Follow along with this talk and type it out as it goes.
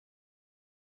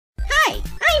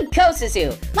I'm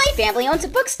Kosuzu. My family owns a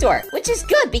bookstore, which is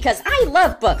good because I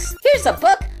love books. Here's a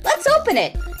book. Let's open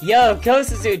it. Yo,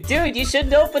 Kosuzu, dude, you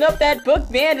shouldn't open up that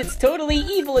book, man. It's totally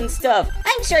evil and stuff.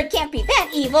 I'm sure it can't be that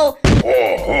evil.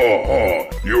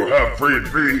 You have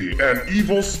freed me, an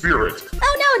evil spirit.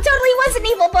 Oh no, it totally was an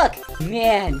evil book.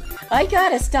 Man, I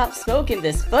gotta stop smoking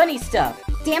this funny stuff.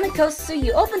 Damn it, Kosuzu,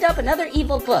 you opened up another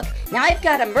evil book. Now I've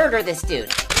gotta murder this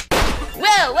dude.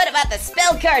 Whoa, what about the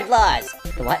spell card laws?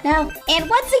 The what now? And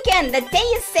once again, the day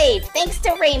is saved thanks to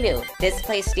Reimu. This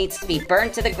place needs to be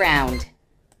burned to the ground.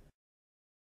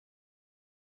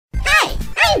 Hi,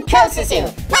 I'm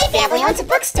Kosuzu. My family owns a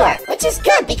bookstore, which is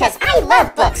good because I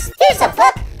love books. Here's a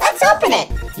book. Let's open it.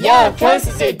 Yo,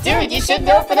 Kosuzu, dude, you shouldn't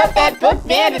open up that book,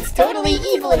 man. It's totally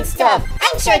evil and stuff.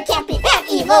 I'm sure it can't be that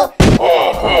evil.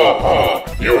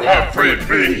 You have freed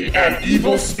me, an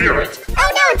evil spirit. Oh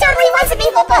no, it totally was an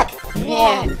evil book.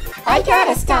 Man, I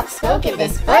gotta stop smoking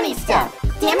this funny stuff.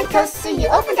 Damn it, Kosuzu, you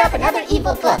opened up another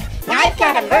evil book. Now I've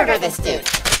gotta murder this dude.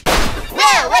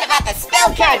 Whoa, what about the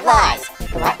spell card laws?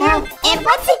 What now? And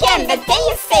once again, the day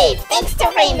is saved thanks to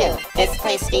Reimu. This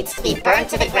place needs to be burned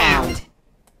to the ground.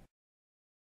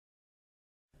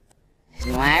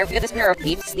 What?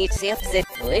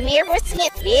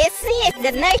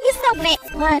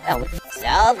 Oh.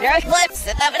 Solve your clips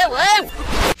and have it away.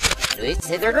 It's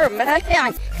in the room, but I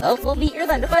found. Hopeful meter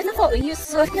than the final photo you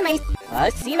saw to me.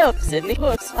 I've seen up in the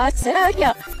books. I said,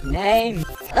 name.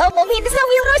 Hopeful meter so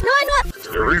we were not.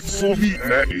 Terry Sylvie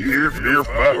at here,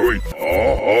 Fahoy.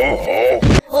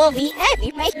 Oh, we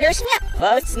happy, right? There's not.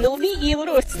 What's no be evil?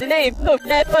 What's the name? Look,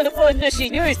 that fun of fun that she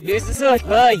knows. This is not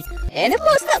right. And a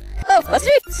post up. Oh, what's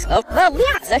it? Oh, well,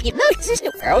 yeah, so he looks just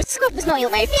to grow scope is no you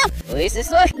my film. This is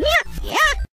what, yeah.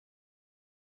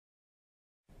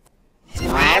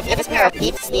 I've got a smell of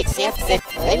peeps, needs to sit.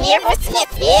 Here was it,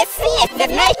 yes, the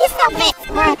night is not me.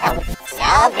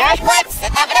 So, brush what's the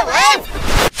top of the room?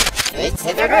 It's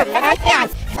in the room that I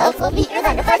found. Hopeful meter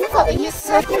than the final photo you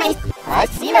saw to me. I've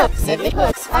seen up in the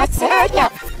books, what's it?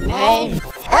 Name.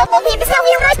 Hopeful meter so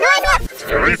we were not.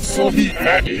 Terry Sylvie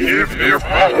at here,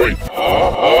 Fahoy.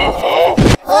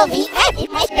 Oh, we happy,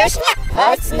 right? There's not.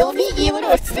 What's no be evil?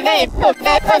 What's the name? Look,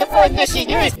 that fun of fun that she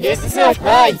knows. This is not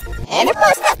right. And a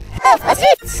post up. Oh, what's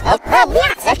it? Oh, well,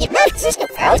 yeah, so he looks just to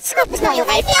grow scope is no you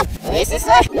my film. This is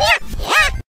what, yeah.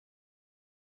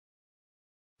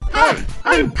 Hi,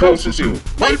 I'm Kosuzu.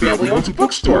 My family owns a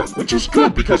bookstore, which is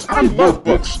good because I love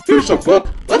books. Here's a book.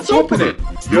 Let's open it.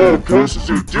 Yo,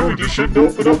 Kosuzu, dude, you shouldn't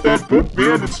open up that book,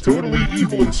 man. It's totally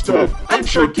evil and stuff. I'm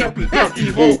sure it can't be that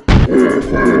evil. You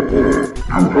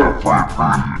have freed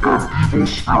me, an evil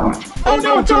spirit. Oh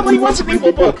no, it totally was an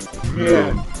evil book.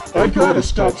 Man, I gotta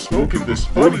stop smoking this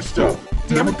funny stuff.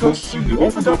 Damn it, Kosuzu, you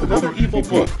opened up another evil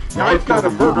book. Now I've gotta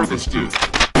murder this dude.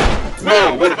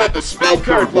 Now, what about the spell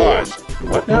card laws?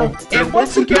 What now? And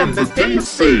once again, the day is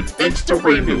saved thanks to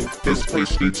Reimu. This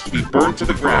place needs to be burned to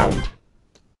the ground.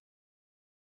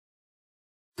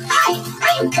 Hi,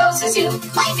 I'm Kosuzu.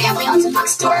 My family owns a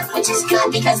bookstore, which is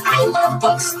good because I love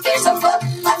books. There's a book.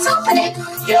 Let's open it.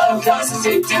 Yo,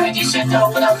 Kosuzu, dude, you shouldn't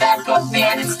open up that book,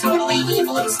 man. It's totally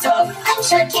evil and stuff. I'm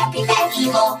sure it can't be that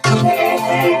evil.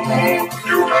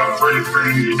 You have freed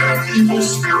me, an evil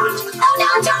spirit. Oh no,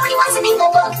 it totally was an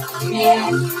evil book.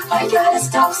 Man, I gotta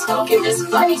stop smoking this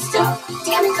funny stuff.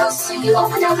 Damn it, Kosuzu, you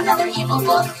opened up another evil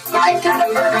book. Now I've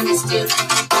gotta murder this dude.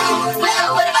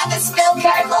 Well, what about the spell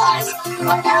card laws?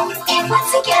 What now? And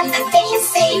once again, the day is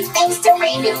saved thanks to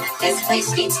Reimu. This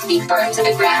place needs to be burned to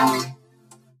the ground.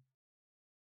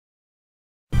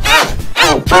 Hi,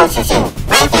 I'm Kosuzu.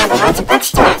 My family owns a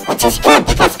bookstore, which is good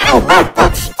because I love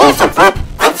books. Here's a book.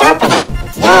 Let's open it.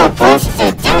 Yo,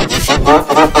 Kosuzu, dude, you shouldn't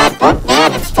open up that book,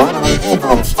 man. It's totally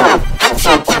evil and stuff. I'm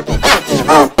sure it can't be that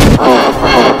evil.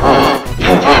 You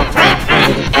have freed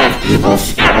me, an evil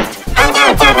spirit. Oh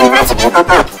no, it totally was an evil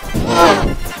book.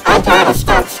 Man, I gotta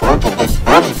stop smoking this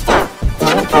funny stuff.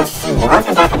 Damn it, Kosuzu, you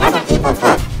opened up another evil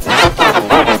book. Now I've gotta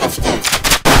murder this dude.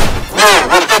 Now,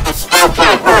 what about the spell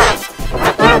card laws?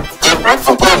 What now? And once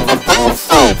again, the day is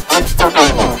saved thanks to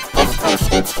Reimu. This place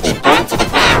needs to be burned to the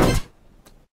ground.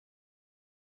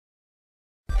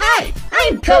 Hi,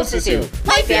 I'm Kosuzu.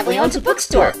 My family owns a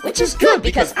bookstore, which is good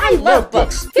because I love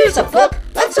books. Here's a book.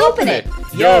 Let's open it.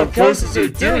 Yo,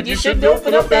 Kosuzu, dude, you shouldn't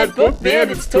open up that book, man.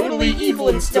 It's totally evil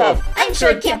and stuff. I'm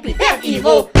sure it can't be that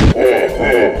evil.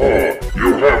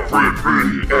 You have freed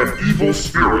me, an evil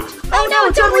spirit. Oh no,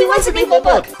 it totally was an evil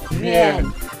book.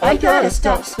 Man, I gotta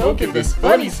stop smoking this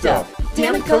funny stuff.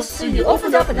 Damn it, Kosuzu, you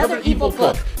opened up another evil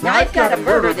book. Now I've gotta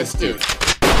murder this dude.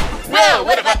 Well,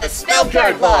 what about the spell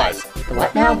card laws?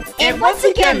 What now? And once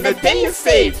again, the day is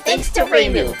saved thanks to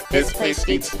Ramu. This place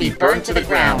needs to be burned to the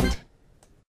ground.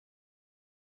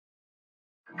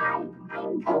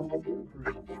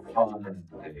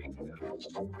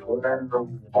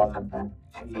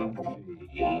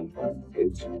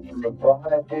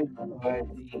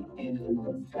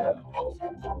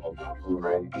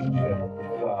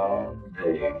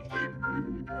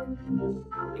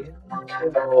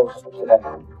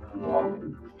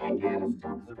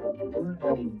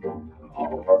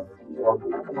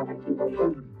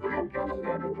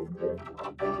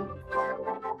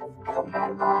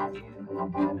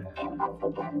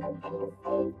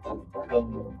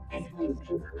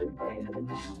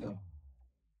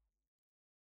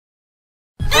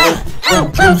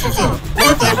 I'm processing.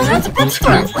 My family owns a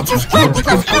bookstore, which is good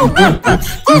because I love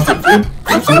books. There's a book.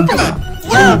 Let's open it.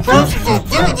 Yo, processing.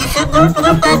 Dude, you shouldn't open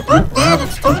up that book, man.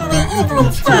 It's totally evil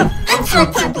and stuff. I'm sure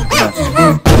it can't be that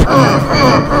evil. You have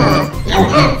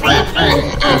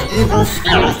an evil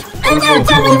spirit. Oh no,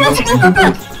 tell me what's an evil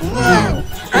book. Man,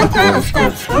 I gotta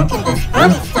stop smoking this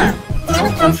funny stuff. Damn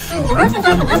it, processing. You opened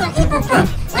up another evil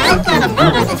book. Now I've gotta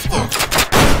murder this dude.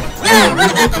 Yeah, what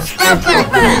about the spell card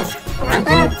words?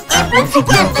 And once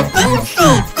again, the day is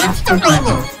saved thanks to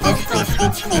Ramu. This place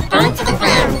needs to be burned to the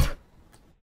ground.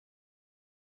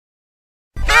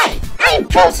 Hi, I'm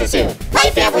Kosuzu. My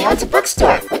family owns a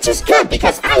bookstore, which is good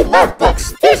because I love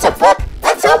books. Here's a book.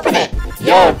 Let's open it.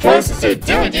 Yo, Kosuzu,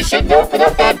 dude, you shouldn't open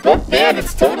up that book, man.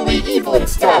 It's totally evil and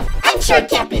stuff. I'm sure it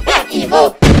can't be that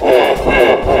evil.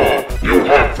 You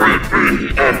have freed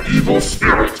me, an evil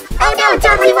spirit. Oh no, it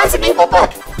totally was an evil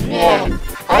book. Man,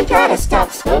 I gotta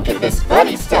stop smoking this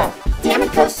funny stuff. Damn it,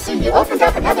 Kosuzu, you opened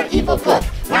up another evil book.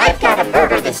 Now I've gotta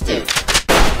murder this dude.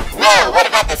 Well, what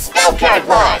about the spell card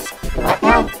laws? What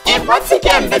now? And once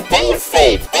again, the day is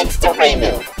saved thanks to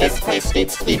Ramu. This place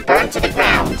needs to be burned to the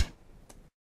ground.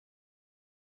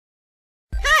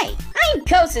 Hi, I'm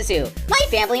Kosuzu. My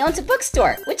family owns a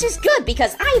bookstore, which is good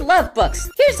because I love books.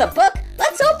 Here's a book.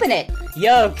 Let's open it.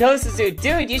 Yo, Kosuzu,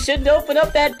 dude, you shouldn't open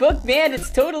up that book, man. It's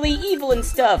totally evil and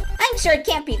stuff. I'm sure it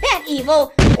can't be that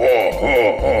evil.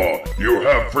 You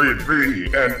have freed me,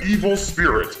 an evil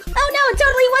spirit. Oh no, it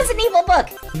totally was an evil book.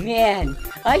 Man,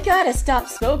 I gotta stop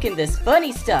smoking this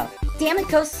funny stuff. Damn it,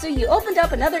 Kosuzu, you opened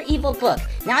up another evil book.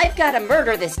 Now I've gotta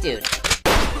murder this dude.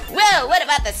 Whoa, what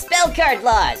about the spell card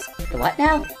laws? What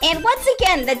now? And once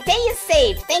again, the day is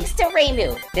saved thanks to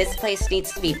Ramu. This place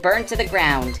needs to be burned to the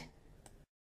ground.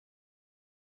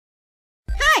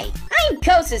 Hi, I'm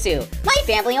Kosuzu. My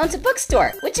family owns a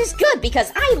bookstore, which is good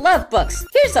because I love books.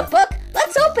 Here's a book.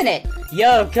 Let's open it.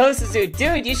 Yo, Kosuzu,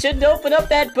 dude, you shouldn't open up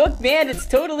that book, man. It's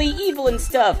totally evil and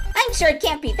stuff. I'm sure it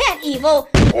can't be that evil.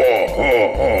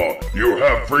 You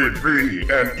have freed me,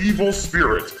 an evil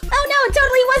spirit. Oh no, it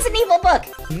totally was an evil book.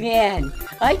 Man,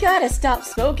 I gotta stop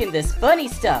smoking this funny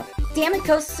stuff. Damn it,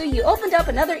 Kosuzu, you opened up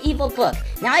another evil book.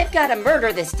 Now I've gotta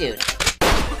murder this dude.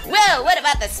 Whoa, what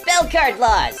about the spell card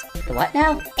laws? What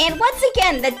now? And once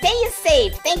again, the day is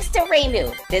saved thanks to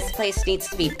Ramu. This place needs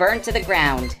to be burned to the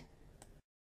ground.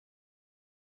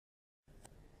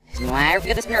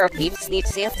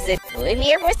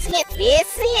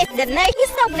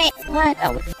 What?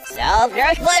 Oh, Solve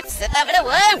your clips and have it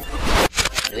away.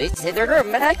 Sit the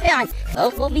room, but I can't.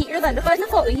 Will be your land of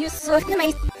the you so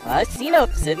nice. I see no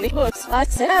Sydney hooks. I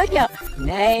said,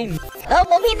 name. Oh,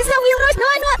 will be the wheel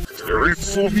no. Terry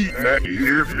Sylvie, not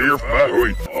here, near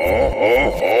Fahoy.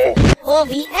 Oh,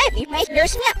 be happy, my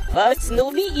nurse. What's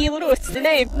no be evil? What's the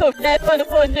name? No, that one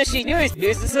upon the she knows.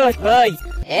 This is what by.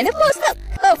 And a post up.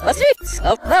 Oh, what's it?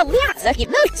 So, well, yeah, so keep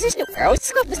no sister. Oh,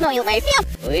 scope is no, you'll my film.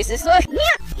 This is what,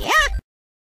 yeah.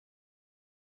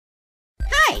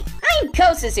 Hi, I'm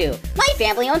Kosuzu. My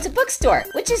family owns a bookstore,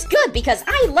 which is good because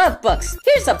I love books.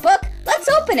 Here's a book. Let's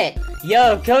open it.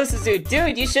 Yo, Kosuzu,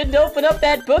 dude, you shouldn't open up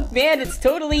that book, man. It's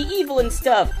totally evil and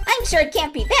stuff. I'm sure it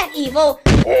can't be that evil.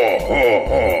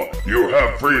 You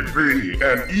have freed me,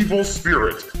 an evil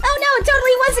spirit. Oh no, it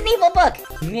totally was an evil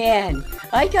book. Man,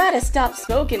 I gotta stop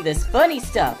smoking this funny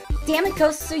stuff. Damn it,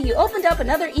 Kosuzu, you opened up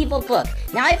another evil book.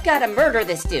 Now I've gotta murder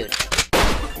this dude.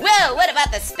 Whoa, what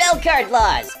about the spell card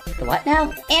laws? What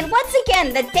now? And once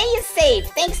again, the day is saved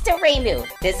thanks to Ramu.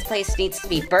 This place needs to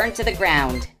be burned to the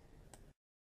ground.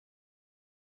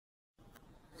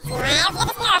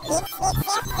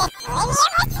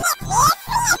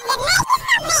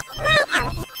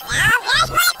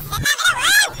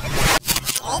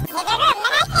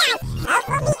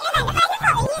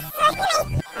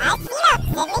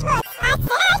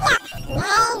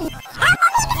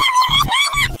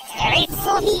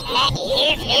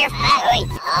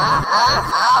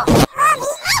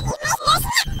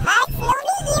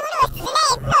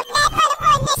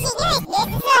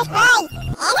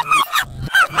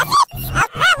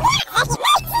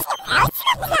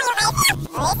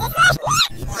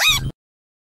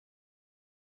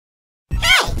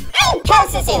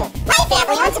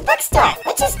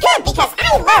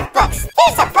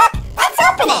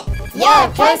 Yo,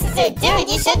 Processor, dude,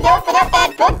 you shouldn't open up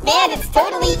that book, man. It's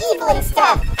totally evil and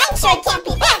stuff. I'm sure it can't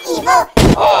be that evil.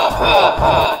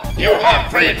 You have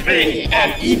freed me,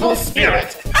 an evil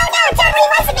spirit. Oh no, it totally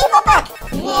was an evil book.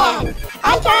 Man,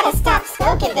 I gotta stop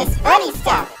smoking this funny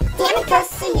stuff. Damn it,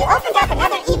 Processor, you opened up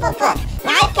another evil book.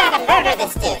 Now I've gotta murder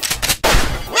this dude.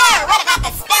 Now, what about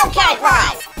the spell card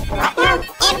laws? What now?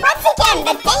 And once again,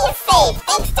 the day is saved,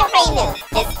 thanks to Rainu.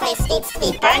 This place needs to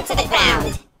be burned to the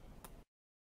ground.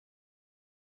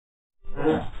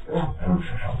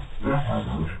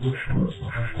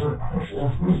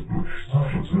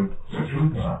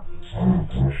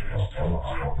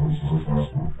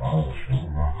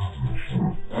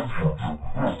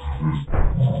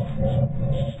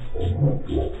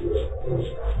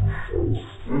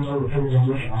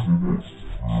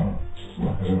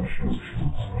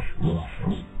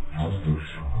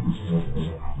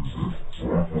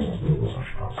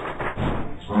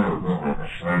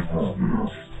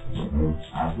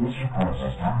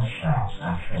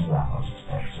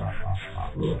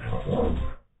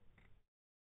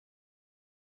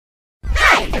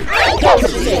 I'm Cozy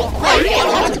Zoo, my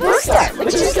family owns a bookstore,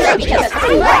 which is good because I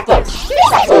love books.